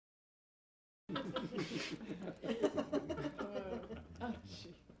Oh,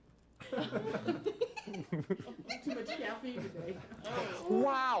 gee. Too much caffeine today.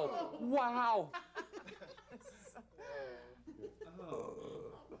 Wow! Wow!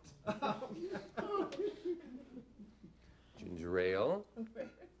 Ginger ale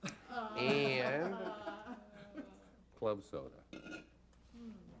and club soda.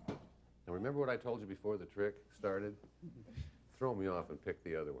 Now remember what I told you before the trick started? Throw me off and pick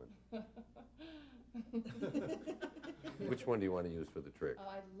the other one. Which one do you want to use for the trick? Oh,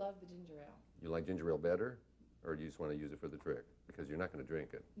 I love the ginger ale. You like ginger ale better, or do you just want to use it for the trick? Because you're not going to drink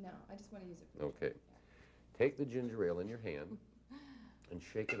it. No, I just want to use it for the Okay. trick. Yeah. Take the ginger ale in your hand and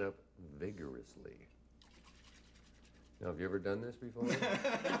shake it up vigorously. Now, have you ever done this before?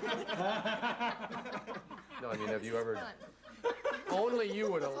 No, I mean, have you ever? Fun. Only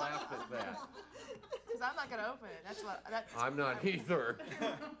you would have laughed at that. Because I'm not going to open it. That's what. That's I'm not either.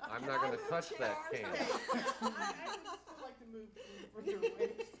 I'm not going to touch that can. I would still like to move further away.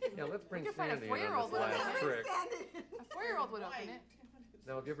 Yeah, let's bring You can find a Sandy in on 4-year-old this would last trick. A 4-year-old would open it.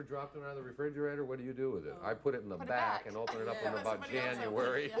 Now, have you ever dropped it out of the refrigerator? What do you do with it? I put it in the Put it back back. and open it up Yeah. in Let about somebody else open it.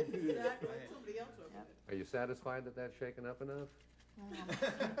 January. Yeah. Exactly. Somebody else opened it. Are you satisfied that that's shaken up enough? I mean,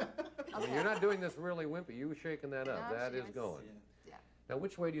 Okay. you're not doing this really wimpy. You shaking that up. No, That is it's- going. Yeah. Now,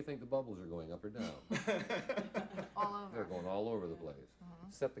 which way do you think the bubbles are going, up or down? All over. They're going all over the place.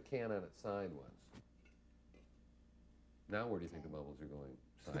 Set the can on its side once. Now, where do you think the bubbles are going?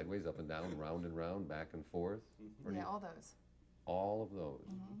 Sideways, up and down, round and round, back and forth? Or do Yeah, you- all those. all of those.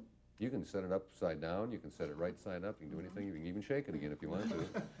 You can set it upside down. You can set it right side up. You can do anything. You can even shake it again if you want to.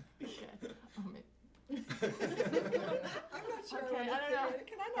 Okay. Oh, man. I'm not sure. Okay, I don't know.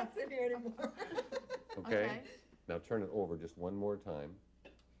 Can I not sit here anymore? Okay? Now turn it over just one more time.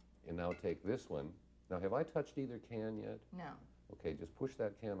 And now take this one. Now, have I touched either can yet? No. Okay, just push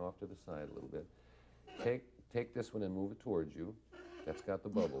that can off to the side a little bit. Take this one and move it towards you. That's got the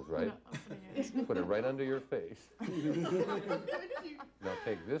bubbles, right? Put it right under your face. Now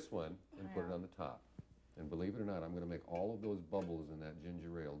take this one and put it on the top. And believe it or not, I'm going to make all of those bubbles in that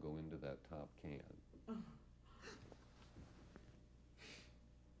ginger ale go into that top can.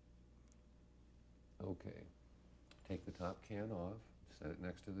 Okay. Take the top can off, set it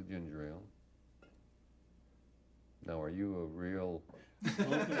next to the ginger ale. Now, are you a real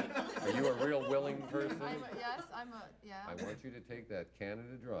willing person? Yes, yeah. I want you to take that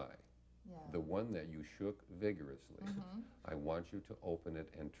Canada Dry, Yeah. the one that you shook vigorously. I want you to open it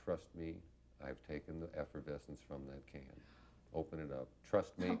and trust me, I've taken the effervescence from that can. Open it up.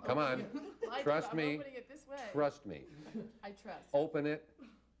 Trust me. Come on. Trust me. I'm opening it this way. Trust me. I trust. Open it.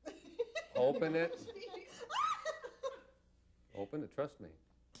 Open it. Open it. Trust me.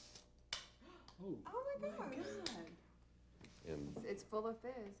 Oh my God. And, It's full of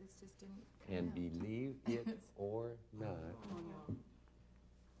fizz. It's just didn't. and believe it or not, Oh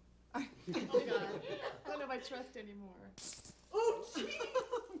God. I don't know if I trust anymore. Oh, gee.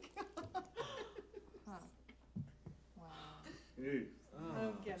 Huh. Wow. I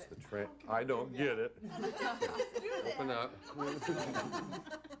don't get it's it. the trend. I don't get it. Open up.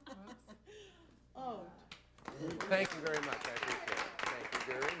 Oh. Thank you very much. I appreciate it. Thank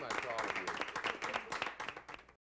you very much, all of you.